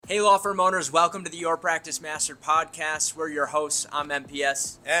Hey law firm owners, welcome to the Your Practice Mastered podcast. We're your hosts. I'm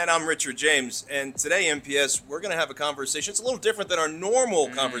MPS. And I'm Richard James. And today, MPS, we're going to have a conversation. It's a little different than our normal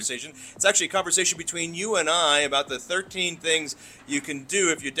conversation. It's actually a conversation between you and I about the 13 things you can do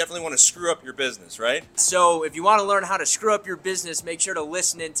if you definitely want to screw up your business, right? So if you want to learn how to screw up your business, make sure to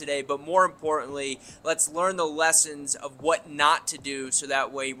listen in today. But more importantly, let's learn the lessons of what not to do so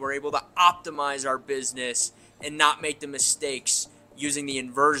that way we're able to optimize our business and not make the mistakes using the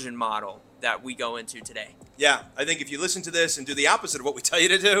inversion model that we go into today. Yeah, I think if you listen to this and do the opposite of what we tell you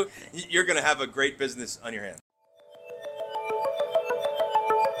to do, you're going to have a great business on your hands.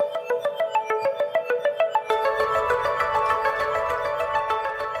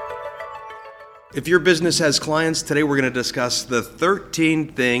 If your business has clients, today we're going to discuss the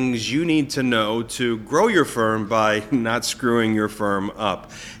 13 things you need to know to grow your firm by not screwing your firm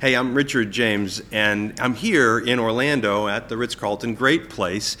up. Hey, I'm Richard James, and I'm here in Orlando at the Ritz-Carlton, great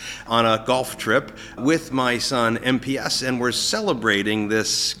place, on a golf trip with my son MPS, and we're celebrating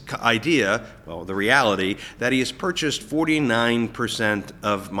this idea, well, the reality, that he has purchased 49%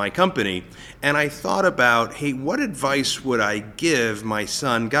 of my company. And I thought about, hey, what advice would I give my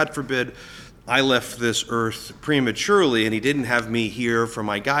son? God forbid I left this earth prematurely and he didn't have me here for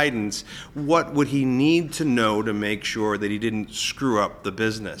my guidance. What would he need to know to make sure that he didn't screw up the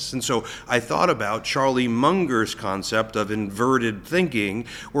business? And so I thought about Charlie Munger's concept of inverted thinking,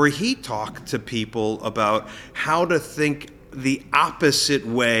 where he talked to people about how to think the opposite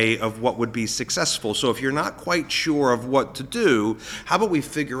way of what would be successful. So if you're not quite sure of what to do, how about we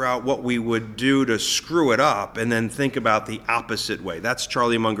figure out what we would do to screw it up and then think about the opposite way? That's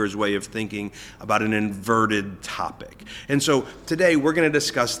Charlie Munger's way of thinking about an inverted topic. And so today we're going to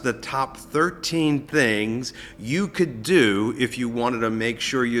discuss the top 13 things you could do if you wanted to make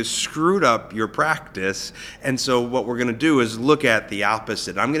sure you screwed up your practice. And so what we're going to do is look at the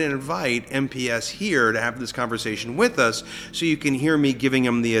opposite. I'm going to invite MPS here to have this conversation with us, so you can hear me giving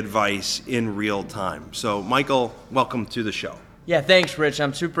him the advice in real time. So, Michael, welcome to the show. Yeah, thanks, Rich.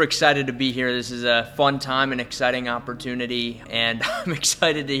 I'm super excited to be here. This is a fun time and exciting opportunity, and I'm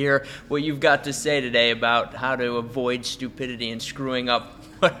excited to hear what you've got to say today about how to avoid stupidity and screwing up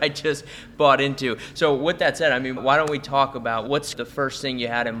what I just bought into. So with that said, why don't we talk about what's the first thing you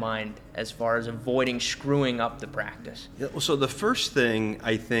had in mind as far as avoiding screwing up the practice? Yeah, well, so the first thing,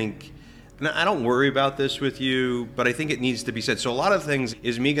 I think, and I don't worry about this with you, but I think it needs to be said. So a lot of things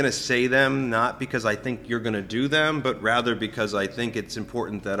is me going to say them, not because I think you're going to do them, but rather because I think it's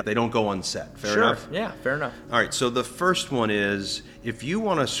important that they don't go unsaid. Fair enough? Yeah, fair enough. All right, so the first one is, if you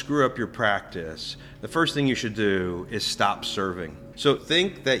want to screw up your practice, the first thing you should do is stop serving. So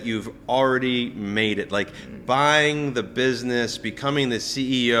think that you've already made it, like buying the business, becoming the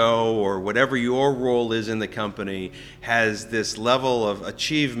CEO, or whatever your role is in the company has this level of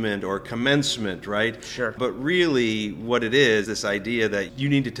achievement or commencement, right? Sure. But really what it is, this idea that you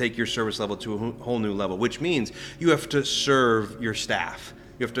need to take your service level to a whole new level, which means you have to serve your staff.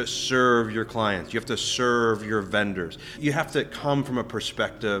 You have to serve your clients. You have to serve your vendors. You have to come from a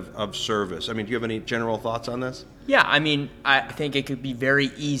perspective of service. Do you have any general thoughts on this? Yeah, I think it could be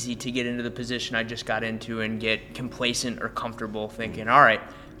very easy to get into the position I just got into and get complacent or comfortable thinking, all right,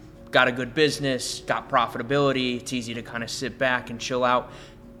 got a good business, got profitability, it's easy to kind of sit back and chill out.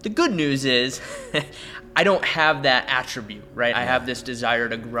 The good news is I don't have that attribute, right? I have this desire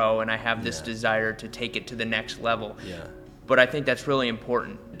to grow and I have this desire to take it to the next level. Yeah. But I think that's really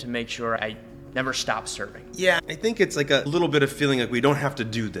important to make sure I never stop serving. Yeah, I think it's like a little bit of feeling like we don't have to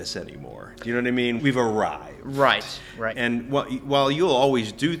do this anymore. Do you know what I mean? We've arrived. Right. And while you'll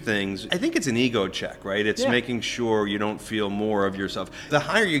always do things, I think it's an ego check, right? It's making sure you don't feel more of yourself. The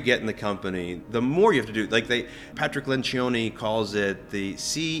higher you get in the company, the more you have to do. Patrick Lencioni calls it the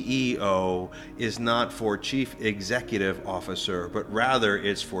CEO is not for Chief Executive Officer, but rather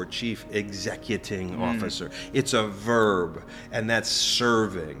it's for Chief Executing Officer. It's a verb, and that's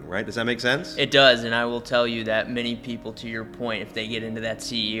serving, right? Does that make sense? It does, and I will tell you that many people, to your point, if they get into that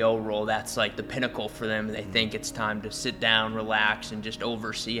CEO role, that's like the pinnacle for them. They think it's time to sit down, relax, and just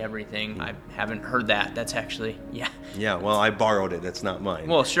oversee everything. I haven't heard that. That's actually, Yeah, well, I borrowed it. It's not mine.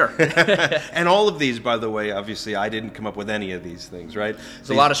 Well, sure. And all of these, by the way, obviously, I didn't come up with any of these things, right?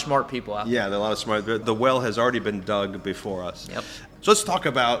 There's a lot of smart people out there. Yeah, there are a lot of smart. The well has already been dug before us. Yep. So let's talk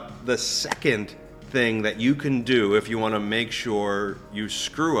about the second thing that you can do if you want to make sure you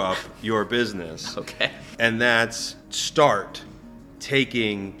screw up your business. Okay. And that's start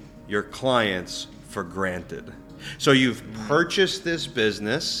taking your clients for granted. So you've purchased this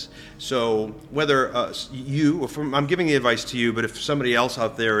business. So whether I'm giving the advice to you, but if somebody else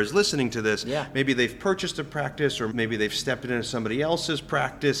out there is listening to this, maybe they've purchased a practice, or maybe they've stepped into somebody else's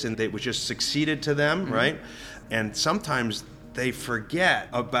practice and it was just succeeded to them, right? And sometimes they forget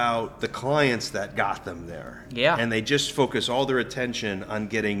about the clients that got them there. Yeah. And they just focus all their attention on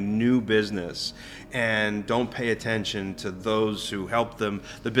getting new business and don't pay attention to those who helped them,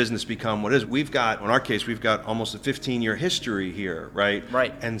 the business become what it is. In our case, we've got almost a 15-year history here, right?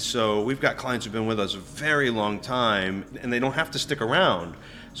 Right. And so we've got clients who've been with us a very long time, and they don't have to stick around.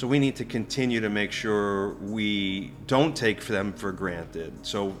 So we need to continue to make sure we don't take them for granted.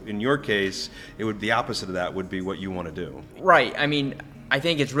 So in your case, it would the opposite of that would be what you want to do. Right. I mean, I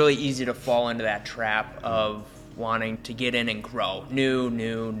think it's really easy to fall into that trap of wanting to get in and grow.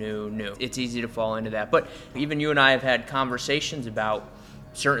 New. It's easy to fall into that. But even you and I have had conversations about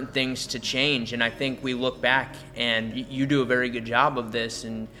certain things to change, and I think we look back, and you do a very good job of this,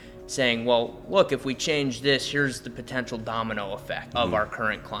 and saying, well, look, if we change this, here's the potential domino effect of our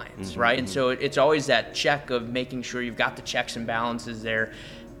current clients, right? And so it's always that check of making sure you've got the checks and balances there.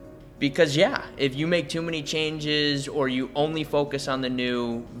 Because, if you make too many changes or you only focus on the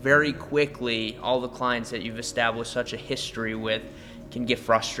new, very quickly, all the clients that you've established such a history with can get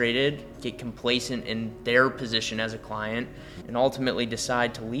frustrated, get complacent in their position as a client, and ultimately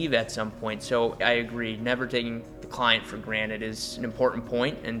decide to leave at some point. So I agree, never taking the client for granted is an important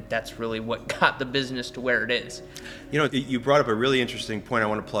point, and that's really what got the business to where it is. You know, you brought up a really interesting point I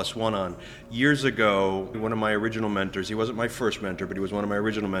want to plus one on. Years ago, one of my original mentors, he wasn't my first mentor, but he was one of my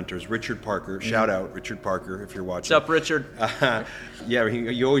original mentors, Richard Parker. Shout out, Richard Parker, if you're watching. What's up, Richard?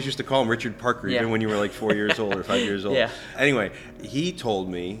 You always used to call him Richard Parker, even when you were like 4 years old or 5 years old. Anyway, he told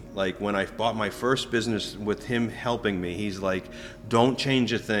me, like, when I bought my first business with him helping me, he's like, don't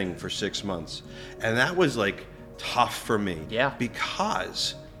change a thing for 6 months. And that was like tough for me.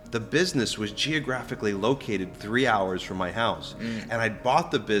 Because the business was geographically located 3 hours from my house. And I'd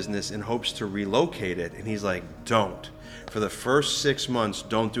bought the business in hopes to relocate it. And he's like, don't. For the first 6 months,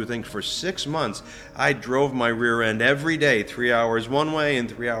 don't do things. For 6 months, I drove my rear end every day, 3 hours one way and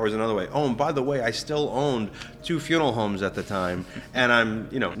 3 hours another way. Oh, and by the way, I still owned 2 funeral homes at the time. And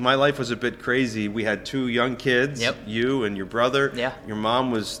my life was a bit crazy. We had 2 young kids, you and your brother. Your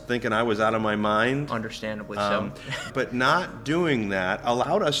mom was thinking I was out of my mind. Understandably so. But not doing that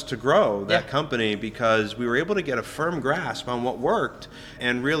allowed us to grow that company, because we were able to get a firm grasp on what worked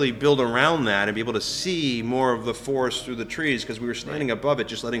and really build around that and be able to see more of the forest through the trees, because we were standing above it,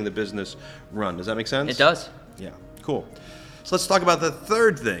 just letting the business run. Does that make sense? It does. Yeah, cool. So let's talk about the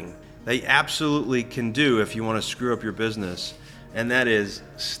third thing that you absolutely can do if you want to screw up your business, and that is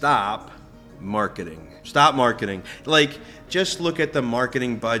stop marketing. Stop marketing. Like, just look at the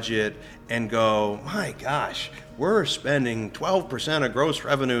marketing budget and go, my gosh, we're spending 12% of gross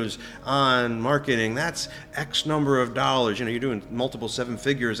revenues on marketing. That's X number of dollars. You're doing multiple 7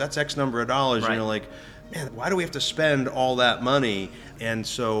 figures. That's X number of dollars. Right. Like, man, why do we have to spend all that money? And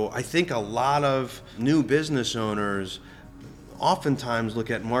so I think a lot of new business owners oftentimes look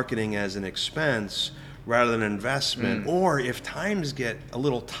at marketing as an expense rather than an investment. Or if times get a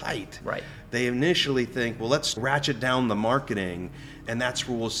little tight, they initially think, well, let's ratchet down the marketing, and that's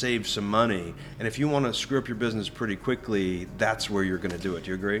where we'll save some money. And if you want to screw up your business pretty quickly, that's where you're going to do it. Do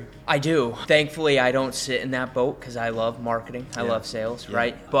you agree? I do. Thankfully, I don't sit in that boat because I love marketing. I love sales,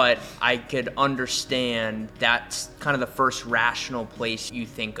 right? But I could understand that's kind of the first rational place you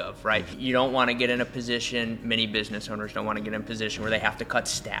think of, right? You don't want to get in a position, many business owners don't want to get in a position where they have to cut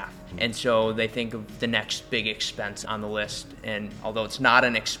staff. And so they think of the next big expense on the list. And although it's not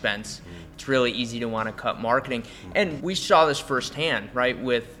an expense, it's really easy to want to cut marketing. And we saw this firsthand, right,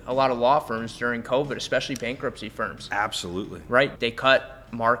 with a lot of law firms during COVID, especially bankruptcy firms. Absolutely. Right? They cut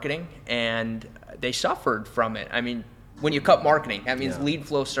marketing and they suffered from it. I mean, when you cut marketing, that means lead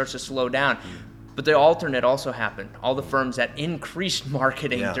flow starts to slow down. But the alternate also happened. All the firms that increased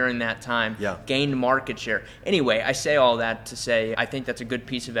marketing during that time gained market share. Anyway, I say all that to say I think that's a good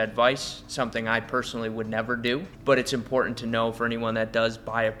piece of advice, something I personally would never do. But it's important to know for anyone that does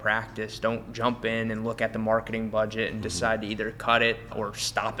buy a practice, don't jump in and look at the marketing budget and decide to either cut it or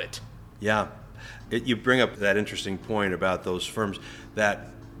stop it. Yeah. You bring up that interesting point about those firms that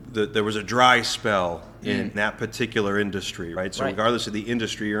there was a dry spell in that particular industry, right? So regardless of the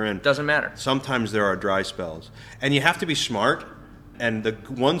industry you're in, doesn't matter. Sometimes there are dry spells. And you have to be smart. And the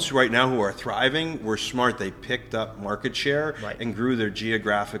ones right now who are thriving were smart. They picked up market share and grew their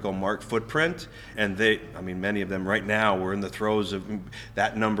geographical footprint. And many of them right now were in the throes of,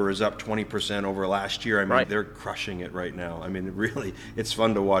 that number is up 20% over last year. I mean, they're crushing it right now. I mean, really, it's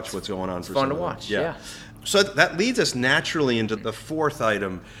fun to watch what's going on. It's fun to watch, yeah. So that leads us naturally into the fourth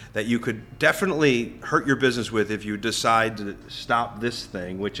item that you could definitely hurt your business with if you decide to stop this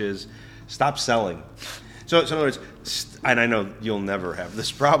thing, which is stop selling. So in other words, and I know you'll never have this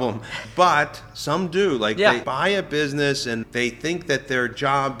problem, but some do. Like they buy a business and they think that their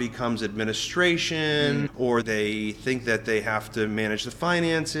job becomes administration, or they think that they have to manage the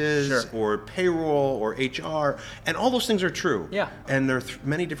finances, or payroll, or HR, and all those things are true. Yeah. And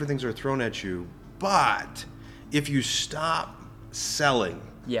many different things are thrown at you. But if you stop selling,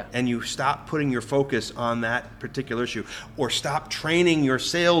 and you stop putting your focus on that particular issue, or stop training your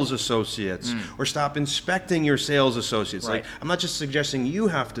sales associates, or stop inspecting your sales associates. Like, I'm not just suggesting you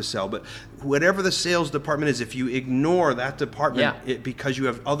have to sell, but whatever the sales department is, if you ignore that department because you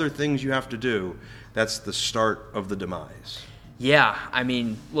have other things you have to do, that's the start of the demise. Yeah, I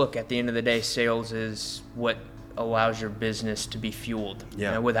mean, look, at the end of the day, sales is what allows your business to be fueled.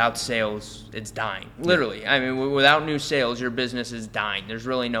 Yeah. Without sales, it's dying. Literally. I mean, without new sales, your business is dying. There's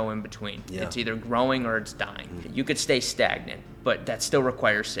really no in between. Yeah. It's either growing or it's dying. You could stay stagnant, but that still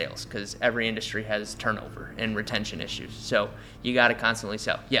requires sales because every industry has turnover and retention issues. So you got to constantly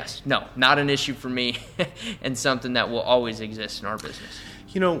sell. Yes, no, not an issue for me and something that will always exist in our business.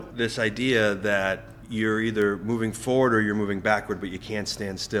 You know, this idea that you're either moving forward or you're moving backward, but you can't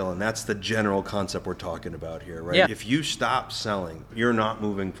stand still. And that's the general concept we're talking about here, right? Yeah. If you stop selling, you're not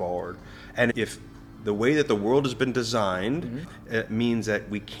moving forward. And if the way that the world has been designed, it means that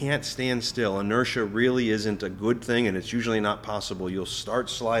we can't stand still. Inertia really isn't a good thing, and it's usually not possible. You'll start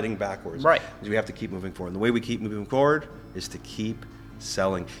sliding backwards. Right. Because we have to keep moving forward. And the way we keep moving forward is to keep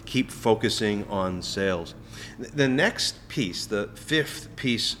selling, keep focusing on sales. The next piece, the fifth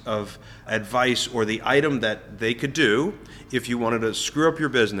piece of advice, or the item that they could do if you wanted to screw up your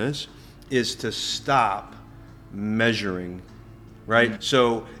business, is to stop measuring, right?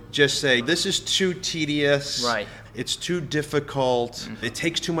 So just say, this is too tedious. Right. It's too difficult. It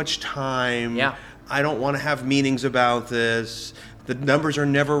takes too much time. Yeah. I don't want to have meetings about this. The numbers are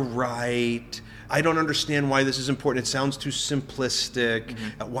never right. I don't understand why this is important. It sounds too simplistic.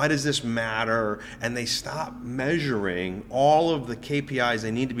 Why does this matter? And they stop measuring all of the KPIs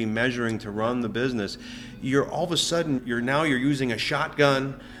they need to be measuring to run the business. You're all of a sudden, you're using a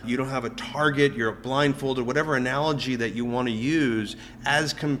shotgun. You don't have a target. You're blindfolded, whatever analogy that you want to use,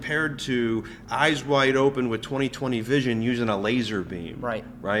 as compared to eyes wide open with 20/20 vision using a laser beam.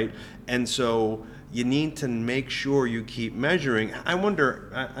 Right? And so you need to make sure you keep measuring. I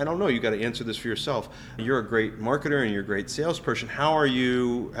wonder, I don't know, you got to answer this for yourself. You're a great marketer and you're a great salesperson. How have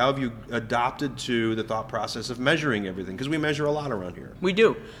you adopted to the thought process of measuring everything? Because we measure a lot around here. We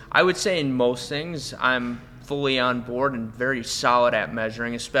do. I would say in most things, I'm fully on board and very solid at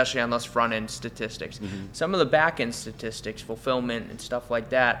measuring, especially on those front-end statistics. Some of the back-end statistics, fulfillment and stuff like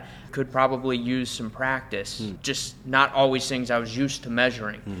that, could probably use some practice, just not always things I was used to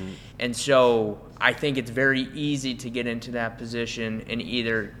measuring. And so I think it's very easy to get into that position and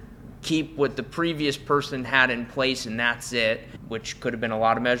either keep what the previous person had in place and that's it, which could have been a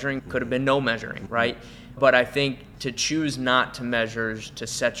lot of measuring, could have been no measuring, right? But I think to choose not to measure is to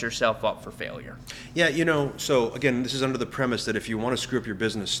set yourself up for failure. Yeah, so again, this is under the premise that if you want to screw up your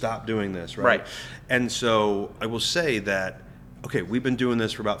business, stop doing this, right? And so I will say that, okay, we've been doing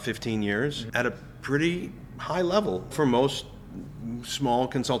this for about 15 years at a pretty high level for most small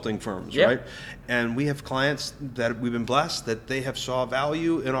consulting firms, right? And we have clients that we've been blessed that they have saw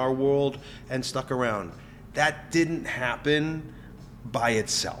value in our world and stuck around. That didn't happen by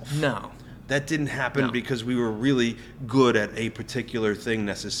itself. No. That didn't happen because we were really good at a particular thing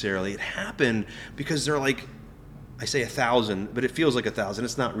necessarily. It happened because they're like, I say 1,000, but it feels like 1,000.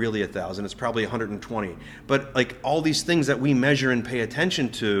 It's not really 1,000. It's probably 120. But like all these things that we measure and pay attention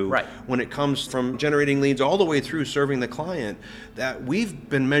to when it comes from generating leads all the way through serving the client, that we've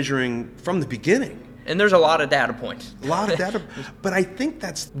been measuring from the beginning. And there's a lot of data points. A lot of data. But I think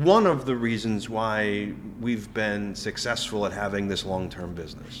that's one of the reasons why we've been successful at having this long-term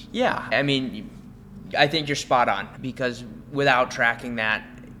business. Yeah. I mean, I think you're spot on, because without tracking that,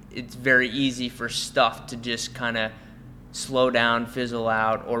 it's very easy for stuff to just kind of slow down, fizzle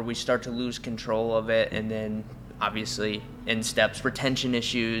out, or we start to lose control of it. And then obviously in steps, retention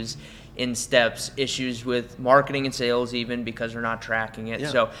issues, in steps, issues with marketing and sales even because we're not tracking it.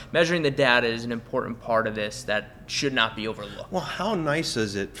 So measuring the data is an important part of this that should not be overlooked. Well, how nice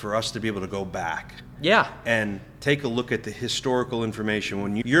is it for us to be able to go back Yeah. and take a look at the historical information.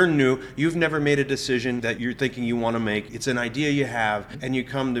 When you're new, you've never made a decision that you're thinking you want to make. It's an idea you have, and you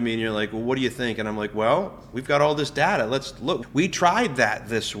come to me and you're like, well, what do you think? And I'm like, well, we've got all this data. Let's look. We tried that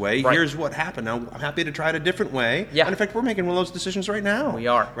this way. Right. Here's what happened. Now, I'm happy to try it a different way. Yeah. And in fact, we're making one of those decisions right now. We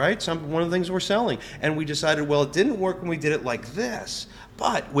are. Right? One of the things we're selling. And we decided, well, it didn't work when we did it like this.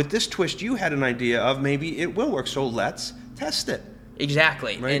 But with this twist, you had an idea of maybe it will work. So let's test it.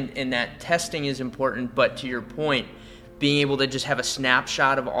 Exactly. Right. And that testing is important, but to your point, being able to just have a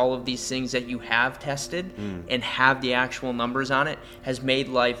snapshot of all of these things that you have tested and have the actual numbers on it has made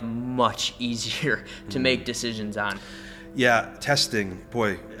life much easier to make decisions on. Yeah, testing.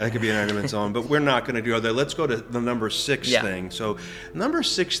 Boy, that could be an item on its own, but we're not going to go there. Let's go to the number 6 thing. So number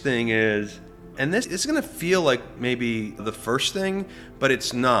 6 thing is, and this is going to feel like maybe the first thing, but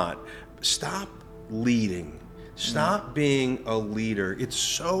it's not. Stop leading. Stop being a leader. It's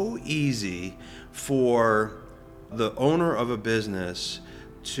so easy for the owner of a business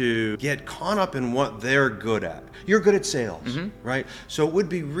to get caught up in what they're good at. You're good at sales, right? So it would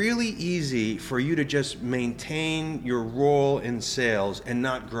be really easy for you to just maintain your role in sales and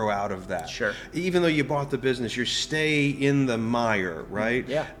not grow out of that. Sure. Even though you bought the business, you stay in the mire, right?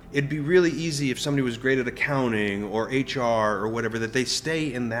 Yeah. It'd be really easy if somebody was great at accounting or HR or whatever, that they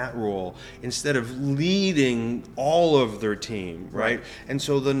stay in that role instead of leading all of their team, right? And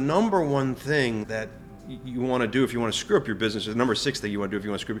so the number one thing that you want to do if you want to screw up your business, or the number 6 thing you want to do if you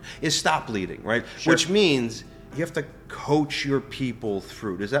want to screw up, is stop leading, right? Sure. Which means you have to coach your people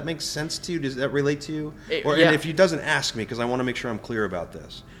through. Does that make sense to you? Does that relate to you? And if it doesn't, ask me, because I want to make sure I'm clear about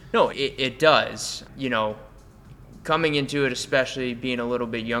this. No, it does. You know, coming into it, especially being a little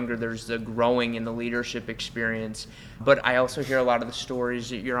bit younger, there's the growing in the leadership experience. But I also hear a lot of the stories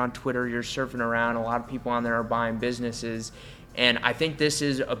that you're on Twitter, you're surfing around, a lot of people on there are buying businesses. And I think this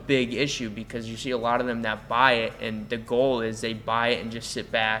is a big issue because you see a lot of them that buy it, and the goal is they buy it and just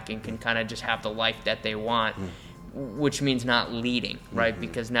sit back and can kind of just have the life that they want, which means not leading, right?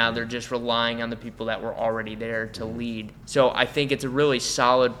 Because now they're just relying on the people that were already there to lead. So I think it's a really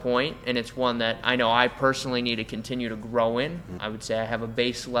solid point, and it's one that I know I personally need to continue to grow in. I would say I have a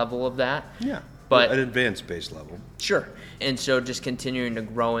base level of that. Yeah, but an advanced base level. Sure. And so just continuing to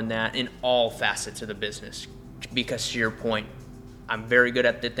grow in that in all facets of the business. Because to your point, I'm very good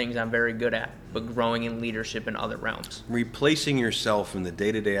at the things I'm very good at, but growing in leadership in other realms. Replacing yourself in the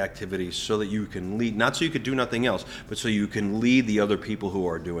day-to-day activities so that you can lead, not so you could do nothing else, but so you can lead the other people who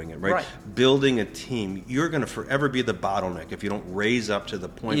are doing it, right? Building a team. You're going to forever be the bottleneck if you don't raise up to the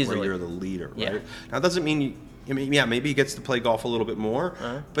point where you're the leader, right? Now, it doesn't mean maybe he gets to play golf a little bit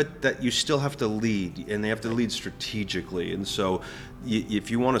more, but that you still have to lead, and they have to lead strategically. And so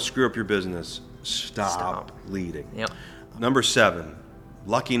if you want to screw up your business, stop leading. Yep. Number 7,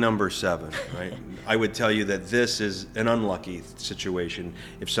 lucky number 7, right? I would tell you that this is an unlucky situation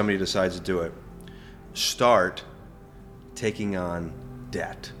if somebody decides to do it. Start taking on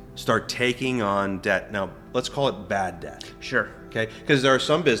debt. Start taking on debt. Now, let's call it bad debt. Sure. Okay? Because there are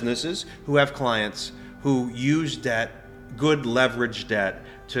some businesses who have clients who use debt, good leverage debt,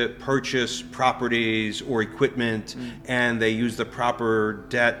 to purchase properties or equipment, and they use the proper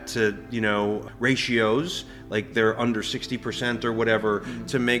debt to, ratios, like they're under 60% or whatever,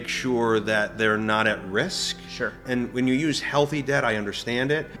 to make sure that they're not at risk. Sure. And when you use healthy debt, I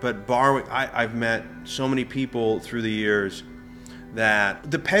understand it, but borrowing, I've met so many people through the years that,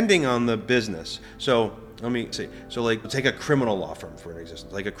 depending on the business, so let me see, so like take a criminal law firm for an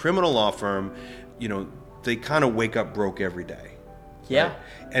existence. Like a criminal law firm, they kind of wake up broke every day. Yeah. Right?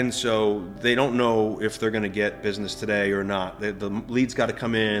 And so they don't know if they're going to get business today or not. The leads got to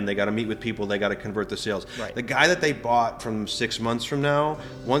come in. They got to meet with people. They got to convert the sales. Right. The guy that they bought from 6 months from now,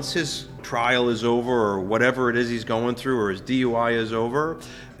 once his trial is over or whatever it is he's going through, or his DUI is over,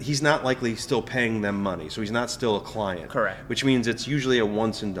 he's not likely still paying them money. So he's not still a client. Correct. Which means it's usually a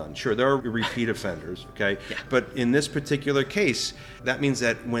once and done. Sure, there are repeat offenders, okay? Yeah. But in this particular case, that means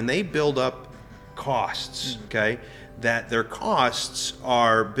that when they build up costs, okay, that their costs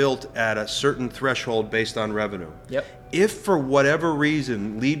are built at a certain threshold based on revenue. Yep. If for whatever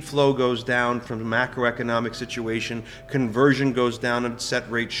reason lead flow goes down from the macroeconomic situation, conversion goes down at set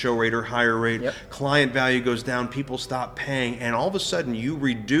rate, show rate, or higher rate, client value goes down, people stop paying, and all of a sudden you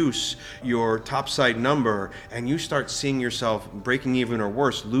reduce your topside number and you start seeing yourself breaking even or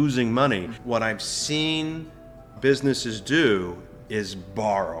worse, losing money. What I've seen businesses do is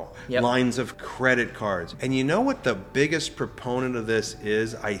borrow lines of credit cards. And you know what the biggest proponent of this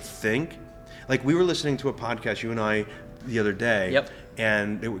is, I think? Like, we were listening to a podcast, you and I, the other day. Yep.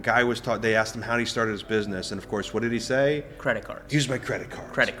 And the guy was taught. They asked him how he started his business, and of course, what did he say? Credit cards. Use my credit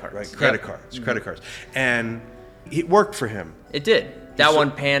cards. Credit cards. Right. Credit cards. Credit cards. And it worked for him. It did. That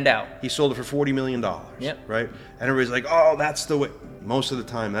one panned out. He sold it for $40 million. Yep. Right. And everybody's like, "Oh, that's the way." Most of the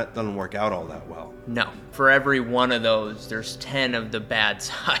time, that doesn't work out all that well. No. For every one of those, there's 10 of the bad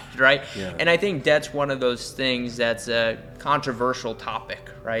side, right? Yeah. And I think that's one of those things that's a controversial topic,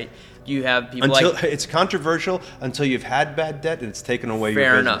 right? You have people It's controversial until you've had bad debt and it's taken away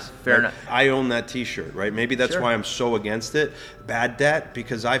your business. Fair enough. I own that T-shirt, right? Maybe that's Sure. why I'm so against it. Bad debt,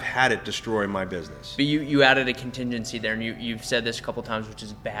 because I've had it destroy my business. But you added a contingency there, and you've said this a couple times, which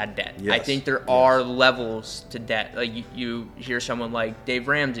is bad debt. Yes. I think there are levels to debt. Like you hear someone like Dave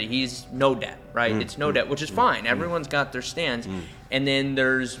Ramsey, he's no debt, right? It's no debt, which is fine. Everyone's got their stands. And then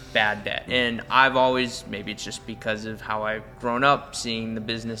there's bad debt. And I've always, maybe it's just because of how I've grown up, seeing the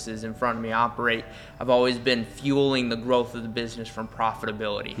businesses in front of me operate, I've always been fueling the growth of the business from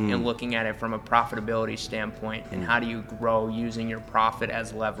profitability and looking at it from a profitability standpoint. And how do you grow using your profit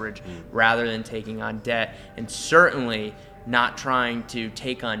as leverage rather than taking on debt? And certainly not trying to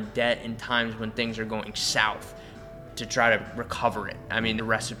take on debt in times when things are going south to try to recover it. I mean, the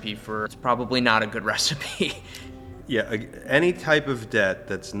recipe for it's probably not a good recipe. Yeah, any type of debt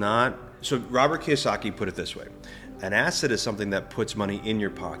that's not... So Robert Kiyosaki put it this way. An asset is something that puts money in your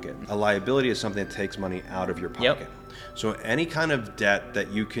pocket. A liability is something that takes money out of your pocket. Yep. So any kind of debt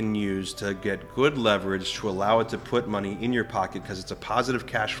that you can use to get good leverage to allow it to put money in your pocket because it's a positive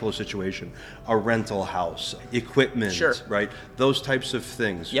cash flow situation, a rental house, equipment, Sure. right? Those types of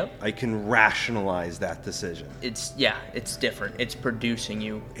things. Yep. I can rationalize that decision. It's different. It's producing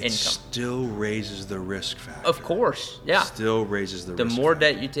you It income. still raises the risk factor. Of course, yeah. Still raises the The risk more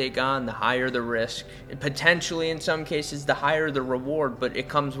factor. debt you take on, the higher the risk. Potentially, in some cases, the higher the reward, but it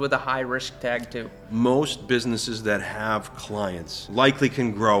comes with a high risk tag too. Most businesses that have clients likely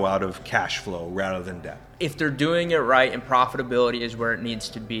can grow out of cash flow rather than debt. If they're doing it right and profitability is where it needs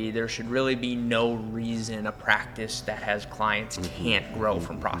to be, there should really be no reason a practice that has clients can't grow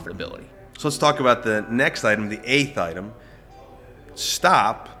from profitability. So let's talk about the next item, the 8th item.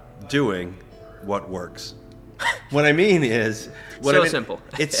 Stop doing what works. What I mean is... Simple.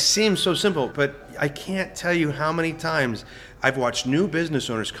 It seems so simple, but I can't tell you how many times I've watched new business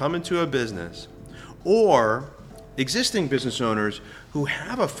owners come into a business or existing business owners who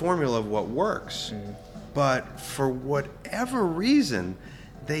have a formula of what works, but for whatever reason,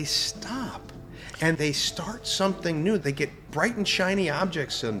 they stop and they start something new. They get bright and shiny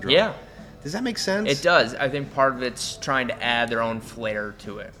object syndrome. Yeah. Does that make sense? It does. I think part of it's trying to add their own flair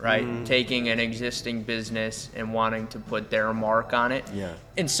to it, right? Taking an existing business and wanting to put their mark on it. Yeah.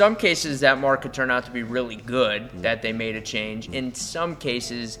 In some cases, that mark could turn out to be really good, that they made a change. In some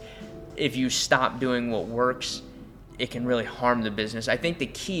cases, if you stop doing what works, it can really harm the business. I think the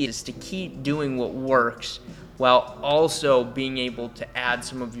key is to keep doing what works while also being able to add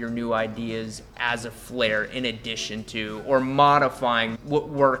some of your new ideas as a flair in addition to, or modifying what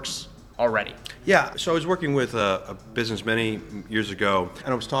works already. Yeah, so I was working with a business many years ago,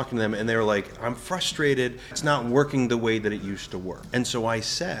 and I was talking to them, and they were like, I'm frustrated. It's not working the way that it used to work. And so I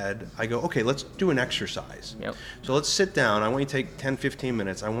go, okay, let's do an exercise. Yep. So let's sit down. I want you to take 10, 15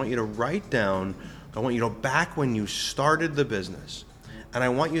 minutes. I want you to write down, I want you to go back when you started the business, and I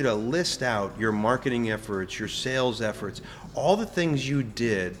want you to list out your marketing efforts, your sales efforts, all the things you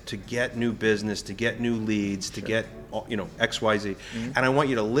did to get new business, to get new leads, to get, X, Y, Z. And I want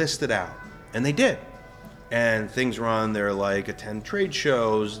you to list it out. And they did. And things were on there like attend trade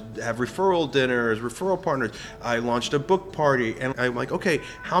shows, have referral dinners, referral partners. I launched a book party. And I'm like, okay,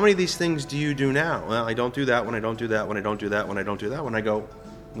 how many of these things do you do now? Well, I don't do that one, I don't do that one, I don't do that one, I don't do that one. I go,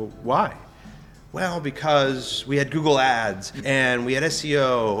 well, why? Well, because we had Google ads and we had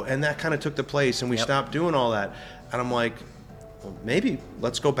SEO and that kind of took the place and we stopped doing all that. And I'm like, well, maybe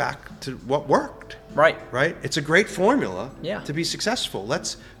let's go back to what worked. Right. Right? It's a great formula to be successful.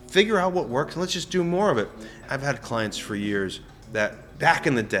 Let's figure out what works and let's just do more of it. I've had clients for years that back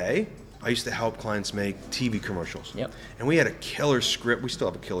in the day, I used to help clients make TV commercials. Yep. And we had a killer script. We still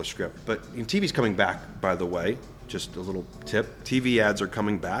have a killer script. But TV's coming back, by the way. Just a little tip. TV ads are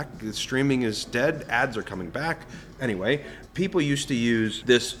coming back. Streaming is dead. Ads are coming back. Anyway, people used to use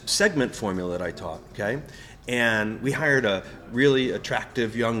this segment formula that I taught, okay? And we hired a really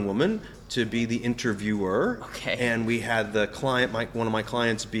attractive young woman to be the interviewer. Okay. And we had the client, one of my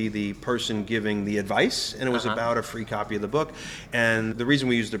clients, be the person giving the advice, and it was about a free copy of the book. And the reason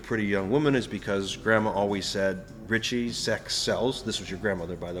we used a pretty young woman is because Grandma always said, Richie, sex sells. This was your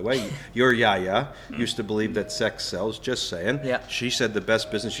grandmother, by the way. Your yaya used to believe that sex sells, just saying. Yeah. She said the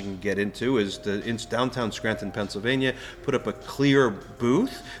best business you can get into is in downtown Scranton, Pennsylvania, put up a clear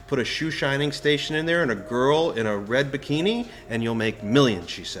booth, put a shoe shining station in there, and a girl in a red bikini, and you'll make millions,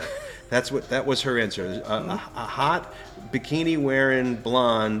 she said. That was her answer. A hot bikini-wearing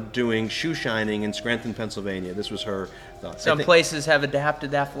blonde doing shoe shining in Scranton, Pennsylvania. This was her thought. Some places have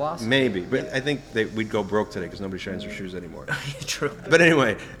adapted that philosophy. Maybe, but I think we'd go broke today because nobody shines their shoes anymore. True. But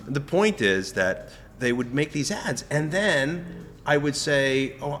anyway, the point is that they would make these ads, and then I would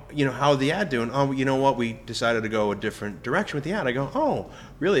say, oh, how the ad doing? Oh, you know what? We decided to go a different direction with the ad. I go, oh,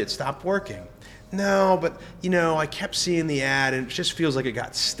 really? It stopped working. No, but, I kept seeing the ad, and it just feels like it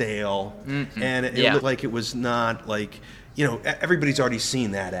got stale. Mm-hmm. And it looked like it was not like, everybody's already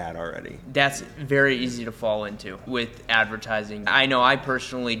seen that ad already. That's very easy to fall into with advertising. I know I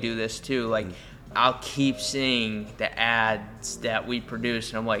personally do this too. Like, I'll keep seeing the ads that we produce,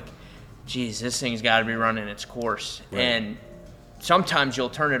 and I'm like, geez, this thing's got to be running its course. Right. And sometimes you'll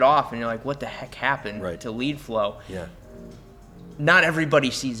turn it off, and you're like, what the heck happened to lead flow? Yeah. Not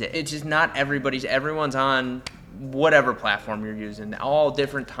everybody sees it. It's just not everyone's on whatever platform you're using, all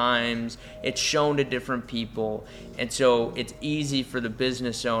different times. It's shown to different people. And so it's easy for the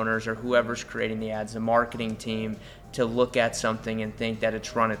business owners or whoever's creating the ads, the marketing team, to look at something and think that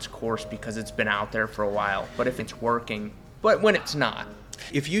it's run its course because it's been out there for a while. But if it's working, but when it's not.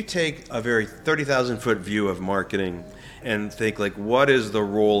 If you take a very 30,000-foot view of marketing and think, like, what is the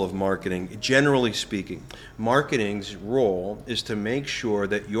role of marketing? Generally speaking, marketing's role is to make sure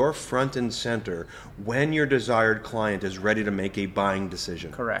that you're front and center when your desired client is ready to make a buying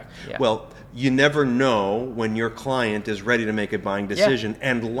decision. Correct. Yeah. Well, you never know when your client is ready to make a buying decision,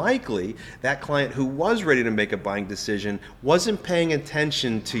 and likely that client who was ready to make a buying decision wasn't paying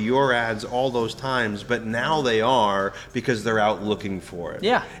attention to your ads all those times, but now they are because they're out looking for it.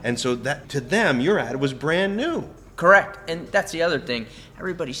 Yeah. And so that to them, your ad was brand new. Correct. And that's the other thing.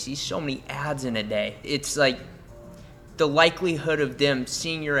 Everybody sees so many ads in a day. It's like the likelihood of them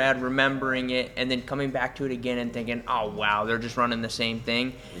seeing your ad, remembering it, and then coming back to it again and thinking, oh, wow, they're just running the same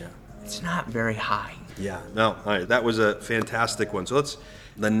thing. Yeah. It's not very high. Yeah. No, all right. That was a fantastic one. So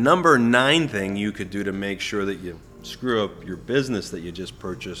the number 9 thing you could do to make sure that you screw up your business that you just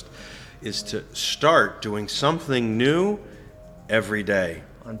purchased is to start doing something new every day.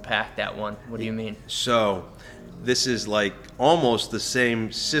 Unpack that one. What do you mean? So this is like almost the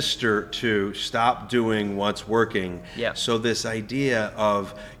same sister to stop doing what's working. Yeah. So this idea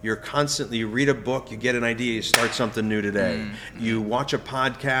of you read a book, you get an idea, you start something new today. Mm-hmm. You watch a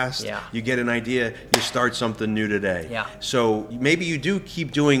podcast, you get an idea, you start something new today. Yeah. So maybe you do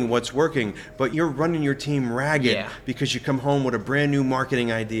keep doing what's working, but you're running your team ragged because you come home with a brand new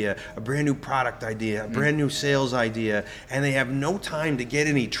marketing idea, a brand new product idea, a brand new sales idea, and they have no time to get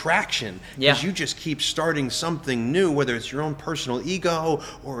any traction because you just keep starting something new, whether it's your own personal ego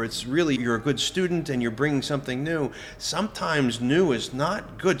or it's really you're a good student and you're bringing something new. Sometimes new is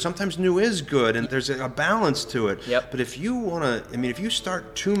not good. Sometimes new is good, and there's a balance to it. Yep. But if you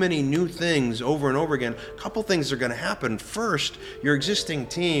start too many new things over and over again, a couple things are going to happen. First, your existing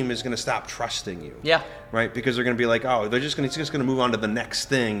team is going to stop trusting you. Yeah. Right? Because they're going to be like, oh, it's just going to move on to the next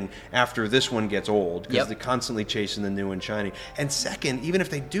thing after this one gets old because they're constantly chasing the new and shiny. And second, even if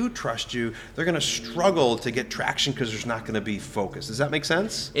they do trust you, they're going to struggle to get traction because there's not going to be focus. Does that make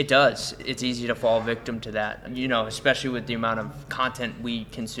sense? It does. It's easy to fall victim to that, especially with the amount of content we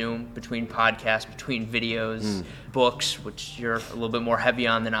consume between podcasts, between videos, books, which you're a little bit more heavy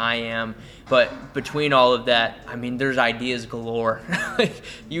on than I am. But between all of that, there's ideas galore.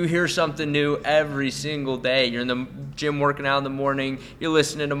 You hear something new every single day. You're in the gym working out in the morning, you're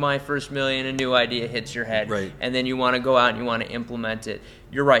listening to My First Million, a new idea hits your head. Right. And then you want to go out and you want to implement it.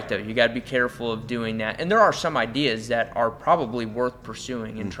 You're right, though. You got to be careful of doing that. And there are some ideas that are probably worth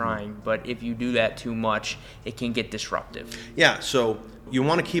pursuing and trying. But if you do that too much, it can get disruptive. Yeah, so you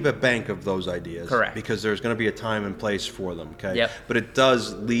want to keep a bank of those ideas. Correct. Because there's going to be a time and place for them, okay? Yep. But it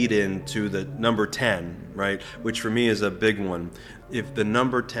does lead into the number 10, right? Which for me is a big one. If the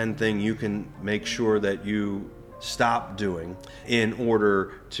number 10 thing you can make sure that you stop doing in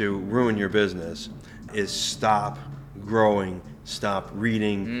order to ruin your business is stop growing, stop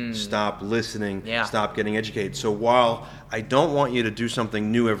reading, stop listening, stop getting educated. So while I don't want you to do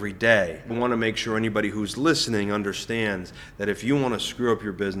something new every day. I want to make sure anybody who's listening understands that if you want to screw up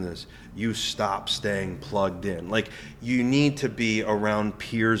your business, you stop staying plugged in. Like, you need to be around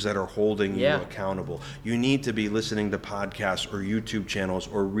peers that are holding you accountable. You need to be listening to podcasts or YouTube channels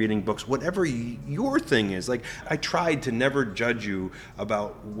or reading books, whatever your thing is. Like, I tried to never judge you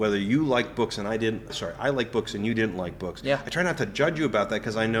about whether you like books and I like books and you didn't like books. Yeah. I try not to judge you about that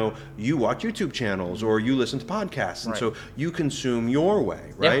because I know you watch YouTube channels or you listen to podcasts. And so you consume your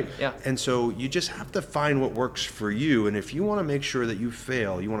way, right? Yeah. And so you just have to find what works for you. And if you want to make sure that you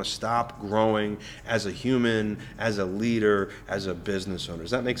fail, you want to stop growing as a human, as a leader, as a business owner.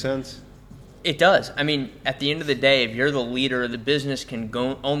 Does that make sense? It does. I mean, at the end of the day, if you're the leader, the business can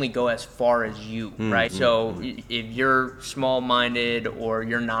only go as far as you, right? So if you're small-minded or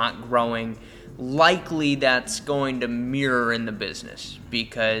you're not growing, likely that's going to mirror in the business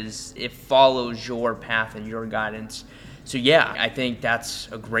because it follows your path and your guidance. So yeah, I think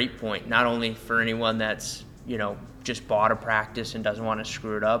that's a great point, not only for anyone that's, just bought a practice and doesn't want to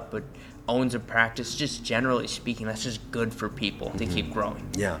screw it up, but owns a practice. Just generally speaking, that's just good for people to keep growing.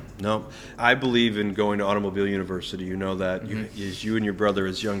 Yeah, no, I believe in going to Automobile University. You know that. You and your brother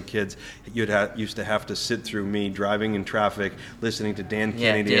as young kids, used to have to sit through me driving in traffic, listening to Dan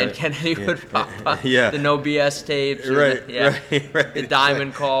Kennedy. Dan Kennedy would pop up. The No BS tapes. Right. The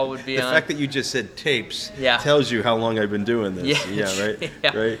Diamond Call would be on. on. The fact that you just said tapes tells you how long I've been doing this.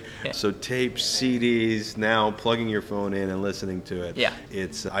 Right? So tapes, CDs, now plugging your phone in and listening to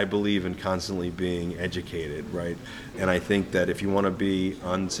it. I believe in constantly being educated, right? And I think that if you want to be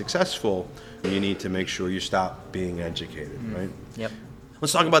unsuccessful, you need to make sure you stop being educated, right? Yep.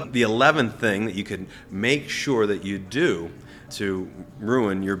 Let's talk about the 11th thing that you can make sure that you do to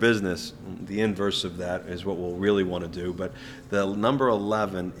ruin your business. The inverse of that is what we'll really want to do. But the number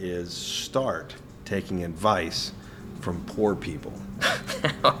 11 is start taking advice from poor people.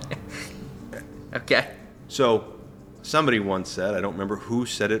 Okay. So somebody once said, I don't remember who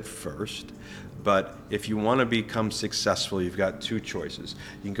said it first, but if you want to become successful, you've got two choices.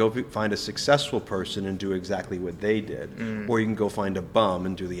 You can go find a successful person and do exactly what they did, or you can go find a bum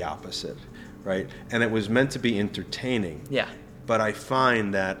and do the opposite, right? And it was meant to be entertaining. Yeah. But I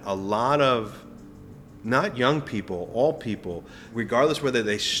find that a lot of, not young people, all people, regardless whether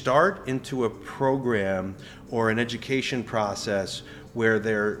they start into a program or an education process where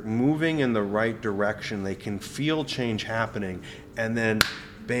they're moving in the right direction, they can feel change happening, and then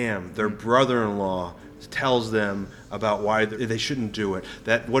bam, their brother-in-law tells them about why they shouldn't do it.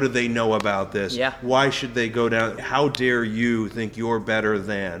 That what do they know about this? Yeah. Why should they go down? How dare you think you're better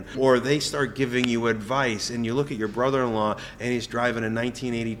than? Or they start giving you advice, and you look at your brother-in-law, and he's driving a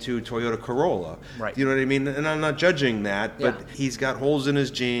 1982 Toyota Corolla. Right. You know what I mean? And I'm not judging that, but he's got holes in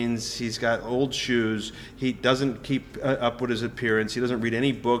his jeans. He's got old shoes. He doesn't keep up with his appearance. He doesn't read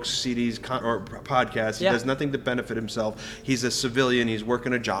any books, CDs, or podcasts. He does nothing to benefit himself. He's a civilian. He's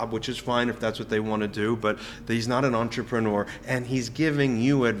working a job, which is fine if that's what they want to do, but he's not an entrepreneur, and he's giving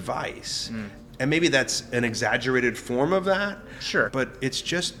you advice. And maybe that's an exaggerated form of that. Sure. But it's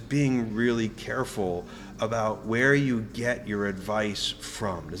just being really careful about where you get your advice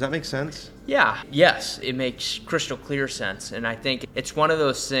from. Does that make sense? Yeah. Yes, it makes crystal clear sense. And I think it's one of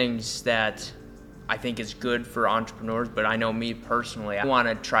those things that I think is good for entrepreneurs, but I know me personally, I want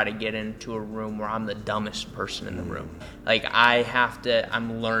to try to get into a room where I'm the dumbest person in the room. Like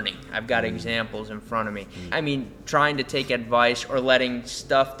I'm learning. I've got examples in front of me. I mean, trying to take advice or letting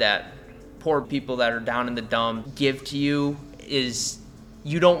stuff that poor people that are down in the dump give to you is,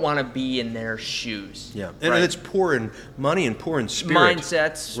 you don't want to be in their shoes. Yeah, and it's poor in money and poor in spirit.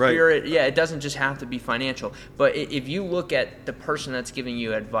 Mindsets, spirit. Right. Yeah, it doesn't just have to be financial. But if you look at the person that's giving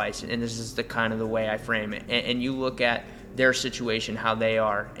you advice, and this is the kind of the way I frame it, and you look at their situation, how they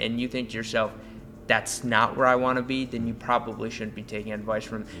are, and you think to yourself, that's not where I want to be, then you probably shouldn't be taking advice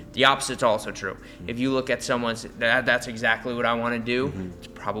from them. The opposite's also true. If you look at someone's, that's exactly what I want to do, it's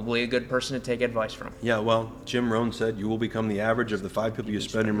probably a good person to take advice from. Yeah, well, Jim Rohn said, you will become the average of the 5 people you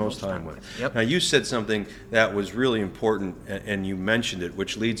spend your most time with. Yep. Now, you said something that was really important, and you mentioned it,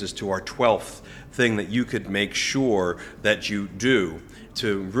 which leads us to our 12th thing that you could make sure that you do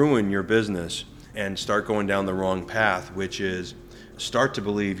to ruin your business and start going down the wrong path, which is start to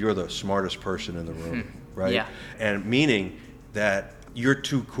believe you're the smartest person in the room, right? Yeah. And meaning that you're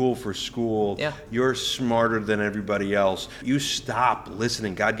too cool for school. Yeah. You're smarter than everybody else. You stop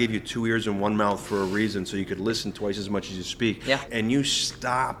listening. God gave you 2 ears and 1 mouth for a reason, so you could listen twice as much as you speak. Yeah. And you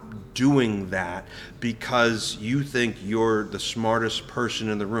stop doing that because you think you're the smartest person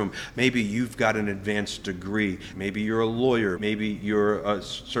in the room. Maybe you've got an advanced degree. Maybe you're a lawyer. Maybe you're a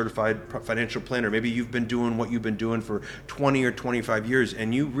certified financial planner. Maybe you've been doing what you've been doing for 20 or 25 years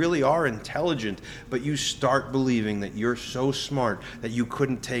and you really are intelligent, but you start believing that you're so smart that you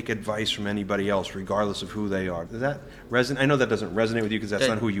couldn't take advice from anybody else regardless of who they are. Does that resonate? I know that doesn't resonate with you because that's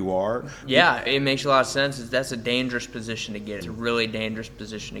not who you are. Yeah, it makes a lot of sense. That's a dangerous position to get in. It's a really dangerous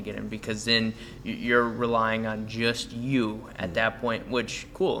position to get in because then you're relying on just you at that point, which,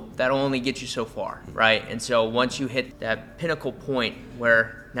 cool, that'll only get you so far, right? And so once you hit that pinnacle point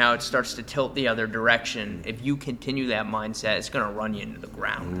where now it starts to tilt the other direction, if you continue that mindset, it's going to run you into the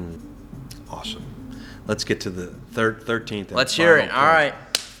ground. Awesome. Let's get to the 13th. And Let's hear it. point. All right.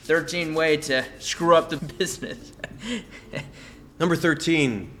 13 way to screw up the business. Number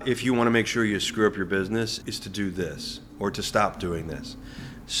 13, if you want to make sure you screw up your business, is to do this, or to stop doing this.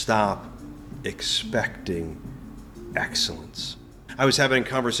 Stop expecting excellence. I was having a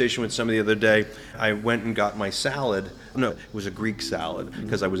conversation with somebody the other day. I went and got my salad. No, it was a Greek salad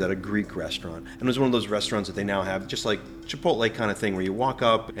because I was at a Greek restaurant. And it was one of those restaurants that they now have, just like Chipotle kind of thing, where you walk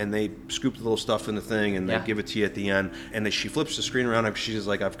up and they scoop the little stuff in the thing and they give it to you at the end. And she flips the screen around and she's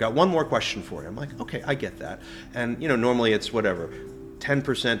like, I've got one more question for you. I'm like, okay, I get that. And, normally it's whatever, 10%,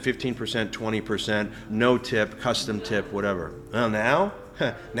 15%, 20%, no tip, custom tip, whatever. Well, now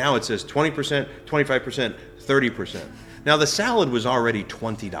it says 20%, 25%, 30%. Now the salad was already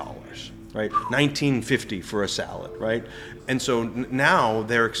 $20, right? $19.50 for a salad, right? And so now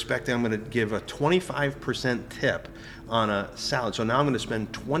they're expecting I'm going to give a 25% tip on a salad. So now I'm going to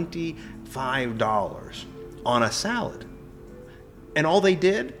spend $25 on a salad. And all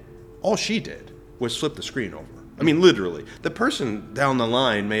she did was flip the screen over. I mean, literally. The person down the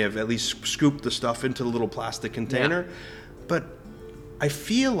line may have at least scooped the stuff into the little plastic container, but I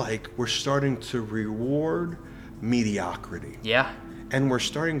feel like we're starting to reward mediocrity. Yeah. And we're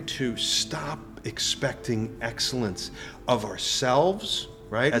starting to stop expecting excellence of ourselves,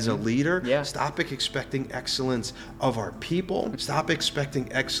 right? As a leader. Yeah. Stop expecting excellence of our people. Stop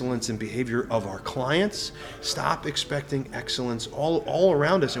expecting excellence in behavior of our clients. Stop expecting excellence all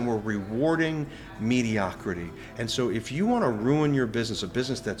around us, and we're rewarding mediocrity. And so if you want to ruin your business, a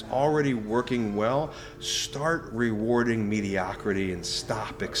business that's already working well, start rewarding mediocrity and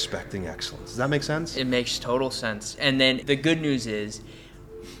stop expecting excellence. Does that make sense? It makes total sense. And then the good news is,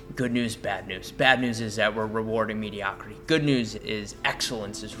 good news, bad news. Bad news is that we're rewarding mediocrity. Good news is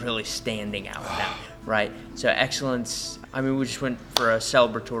excellence is really standing out now, right? So excellence, I mean, we just went for a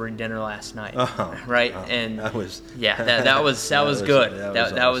celebratory dinner last night, right? And that was that was good.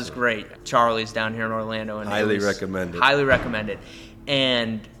 That awesome. was great. Charlie's down here in Orlando, and highly recommended. Highly recommended.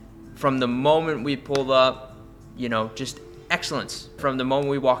 And from the moment we pulled up, just excellence. From the moment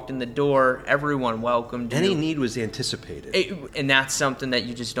we walked in the door, everyone welcomed you. Any need was anticipated. And that's something that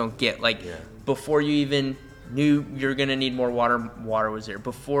you just don't get. Before you even knew you're going to need more water was there.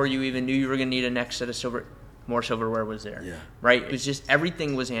 Before you even knew you were going to need a next set of more silverware was there. Yeah. Right? It was just,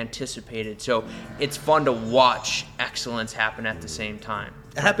 everything was anticipated. So it's fun to watch excellence happen at the same time.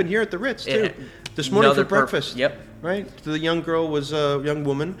 It happened here at the Ritz, too. This morning for breakfast. Yep. Right? The young girl was a young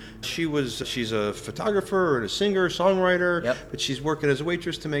woman. She's a photographer and a singer, songwriter, but she's working as a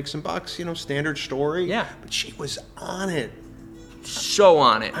waitress to make some bucks, standard story. Yeah. But she was on it. So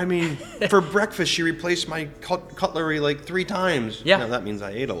on it. I mean, for breakfast, she replaced my cutlery like 3 times. Yeah. Now, that means I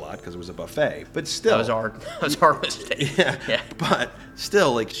ate a lot because it was a buffet. But still. That was our mistake. Yeah. But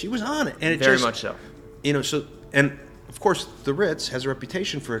still, she was on it. And it very much so. And of course, the Ritz has a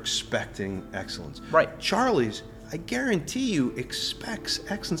reputation for expecting excellence. Right. Charlie's, I guarantee you, expects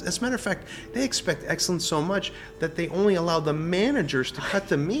excellence. As a matter of fact, they expect excellence so much that they only allow the managers to cut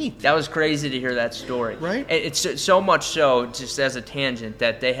the meat. That was crazy to hear that story. Right. It's so much so, just as a tangent,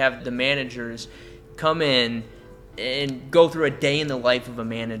 that they have the managers come in and go through a day in the life of a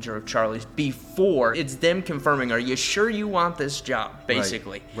manager of Charlie's before it's them confirming, are you sure you want this job,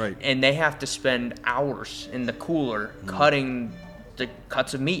 basically. Right. And they have to spend hours in the cooler cutting the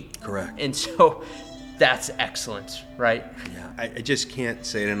cuts of meat. Correct. And so that's excellence, right? Yeah, I just can't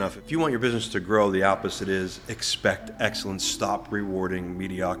say it enough. If you want your business to grow, the opposite is expect excellence. Stop rewarding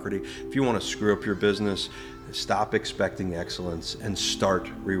mediocrity. If you want to screw up your business, stop expecting excellence and start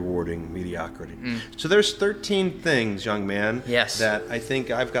rewarding mediocrity. So there's 13 things, young man, that I think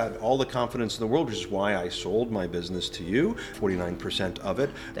I've got all the confidence in the world, which is why I sold my business to you, 49% of it.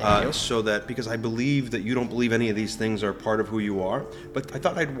 Thank you. So that, because I believe that you don't believe any of these things are part of who you are, but I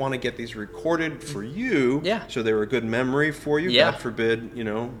thought I'd want to get these recorded for you, so they were a good memory for you. Yeah. God forbid,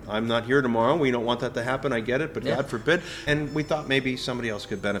 I'm not here tomorrow. We don't want that to happen. I get it, but God forbid. And we thought maybe somebody else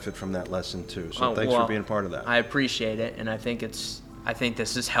could benefit from that lesson too. So thanks for being part of that. I appreciate it, and I think this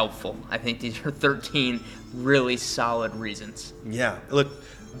is helpful. I think these are 13 really solid reasons. Yeah. Look,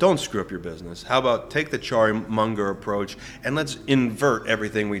 don't screw up your business. How about take the Charlie approach and let's invert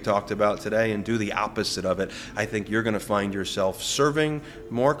everything we talked about today and do the opposite of it. I think you're going to find yourself serving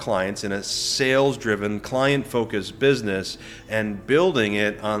more clients in a sales-driven, client-focused business and building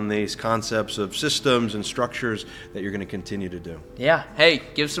it on these concepts of systems and structures that you're going to continue to do. Yeah. Hey,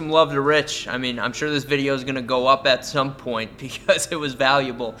 give some love to Rich. I mean, I'm sure this video is going to go up at some point because it was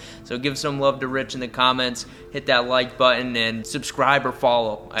valuable. So give some love to Rich in the comments. Hit that like button and subscribe or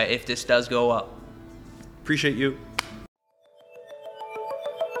follow if this does go up. Appreciate you.